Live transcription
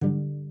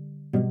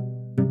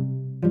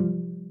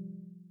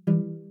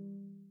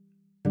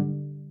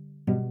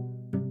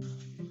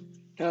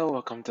Hello,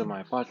 welcome to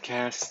my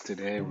podcast.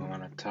 Today we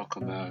want to talk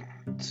about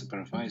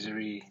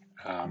supervisory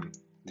um,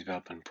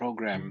 development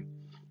program.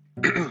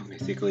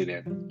 Basically,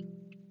 that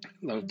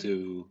love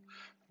to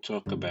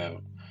talk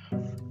about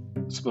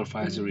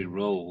supervisory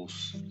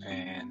roles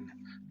and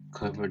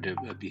cover the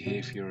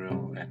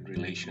behavioral and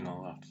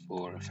relational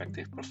for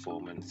effective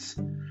performance.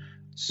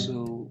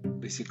 So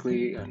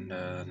basically, in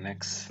the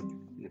next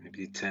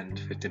maybe 10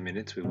 to 15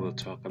 minutes, we will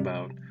talk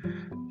about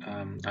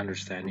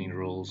understanding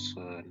roles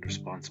and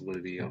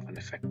responsibility of an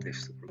effective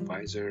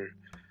supervisor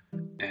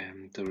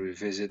and to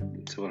revisit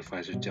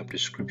supervisor job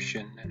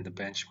description and the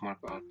benchmark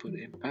output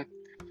impact.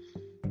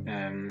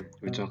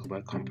 We talk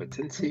about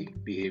competency,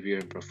 behavior,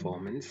 and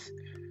performance,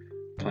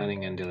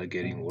 planning and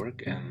delegating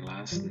work, and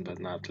last but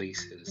not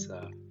least is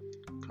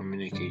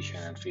communication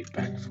and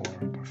feedback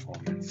for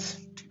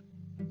performance.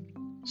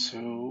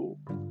 So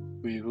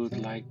we would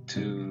like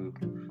to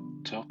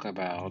talk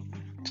about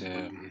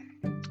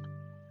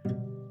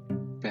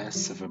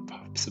best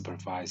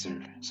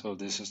supervisor. So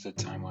this is the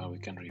time where we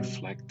can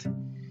reflect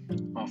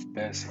of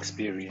best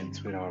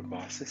experience with our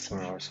bosses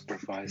or our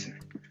supervisor.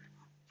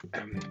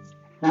 Um,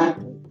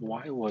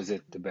 why was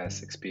it the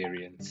best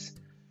experience?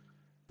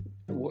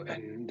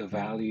 And the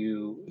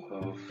value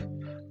of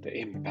the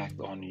impact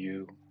on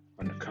you,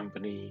 on the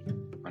company,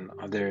 on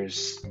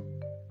others,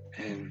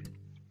 and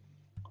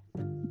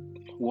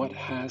what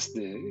has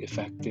the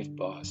effective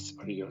boss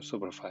or your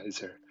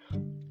supervisor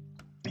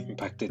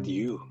impacted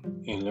you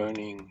in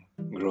learning,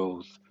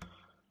 growth,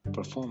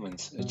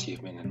 performance,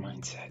 achievement, and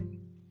mindset?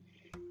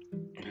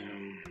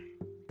 Um,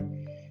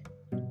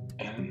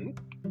 and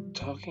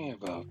talking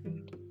about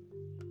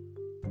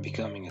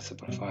becoming a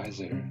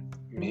supervisor,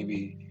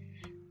 maybe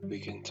we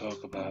can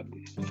talk about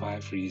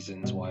 5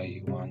 reasons why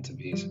you want to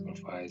be a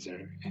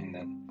supervisor and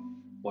then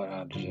what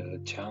are the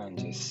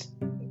challenges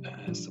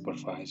as a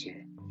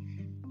supervisor.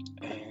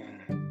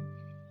 And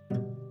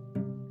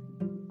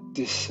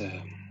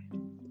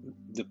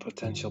the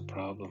potential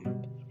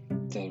problem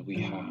that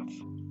we have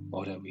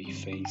or that we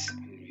face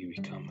when we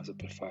become a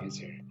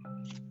supervisor.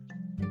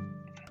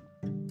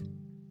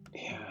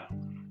 Yeah.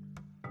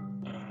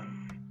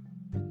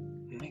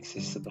 Next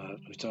is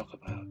we talk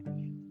about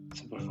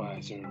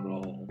supervisor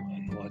role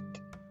and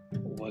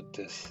what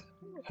does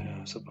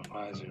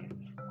supervisor,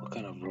 what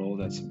kind of role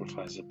that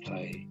supervisor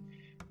play,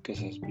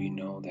 because as we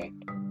know that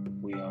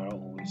we are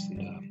always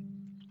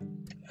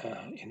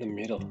in the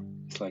middle.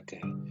 It's like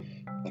a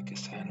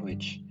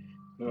sandwich.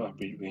 We are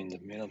between the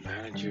middle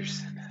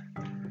managers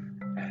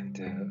and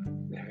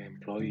their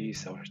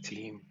employees, our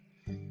team,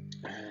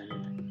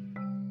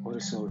 and what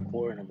is so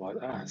important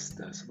about us,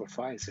 the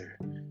supervisor,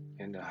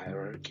 in the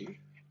hierarchy.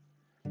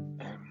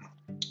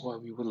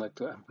 What we would like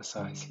to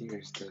emphasize here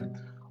is the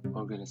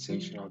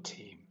organizational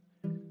team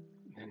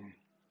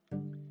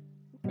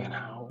and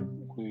how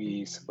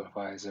we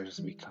supervisors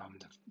become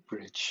the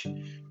bridge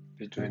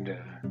between the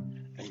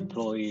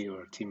employee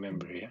or team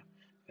member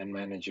and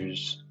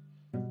managers.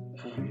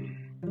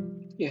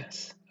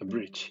 Yes, a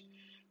bridge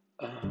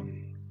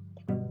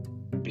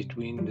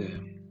between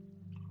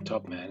the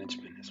top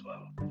management as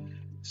well.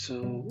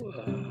 So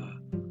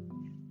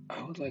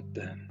I would like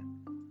to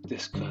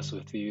discuss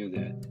with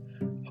you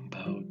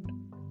about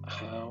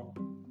how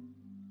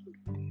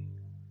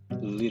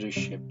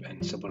leadership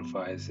and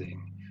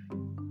supervising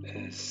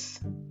is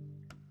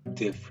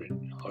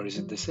different, or is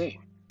it the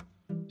same,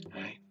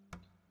 right?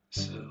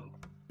 So,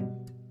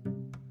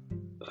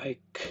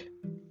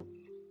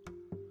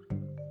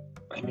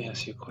 let me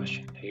ask you a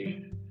question here.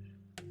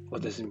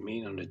 What does it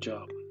mean on the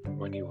job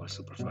when you are a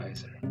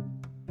supervisor?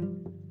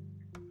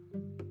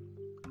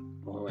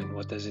 And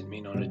what does it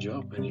mean on the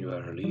job when you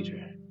are a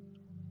leader?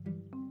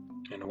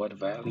 And what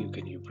value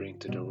can you bring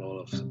to the role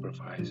of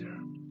supervisor?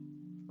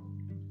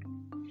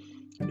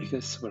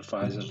 Because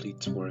supervisor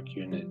leads work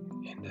unit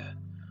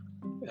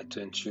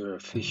to ensure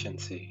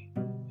efficiency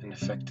and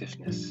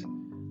effectiveness.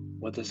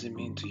 What does it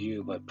mean to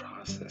you about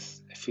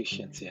process,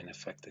 efficiency, and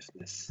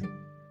effectiveness?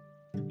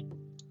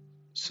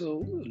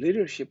 So,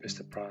 leadership is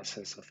the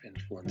process of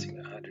influencing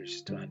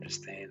others to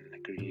understand and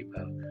agree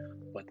about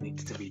what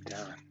needs to be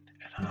done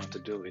and how to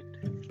do it.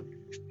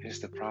 It is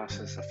the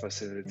process of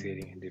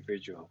facilitating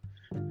individual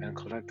and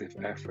collective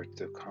effort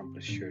to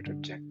accomplish shared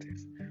objective.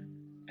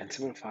 And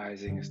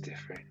supervising is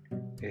different.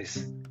 It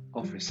is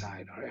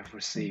oversight or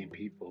overseeing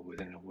people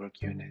within a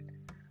work unit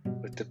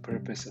with the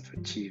purpose of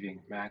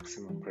achieving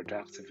maximum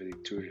productivity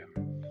through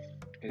them.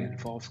 It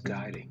involves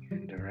guiding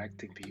and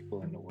directing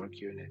people in the work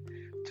unit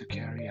to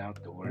carry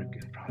out the work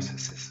and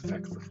processes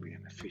effectively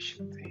and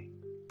efficiently.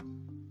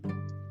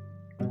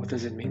 What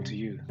does it mean to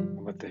you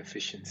about the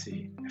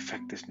efficiency,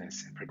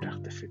 effectiveness, and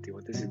productivity?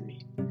 What does it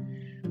mean?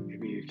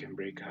 Maybe you can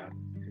break out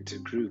into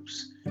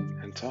groups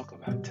and talk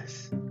about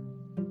this.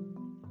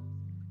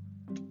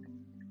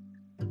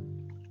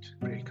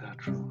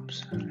 Breakout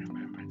rooms, I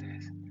remember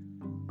this.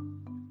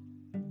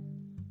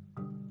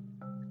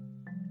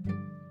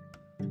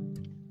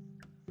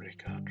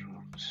 Breakout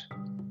rooms.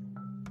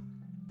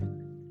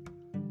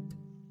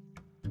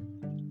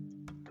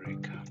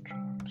 Breakout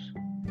rooms.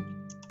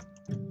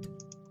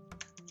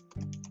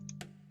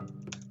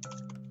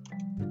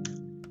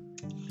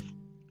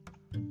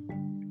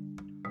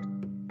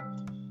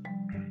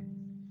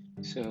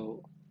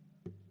 So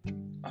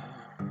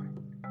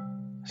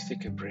let's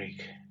take a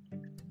break.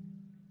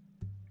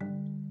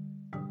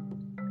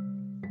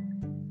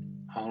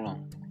 How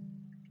long?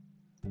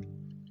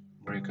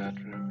 Breakout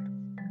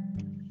room,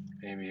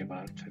 maybe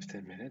about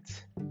 15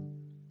 minutes.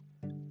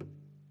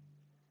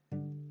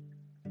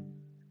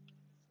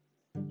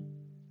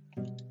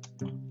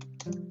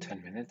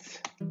 10 minutes.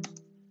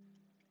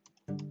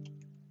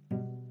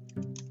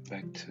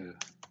 Back to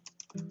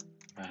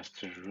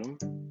master room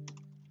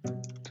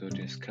to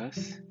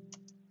discuss.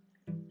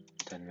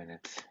 10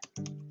 minutes.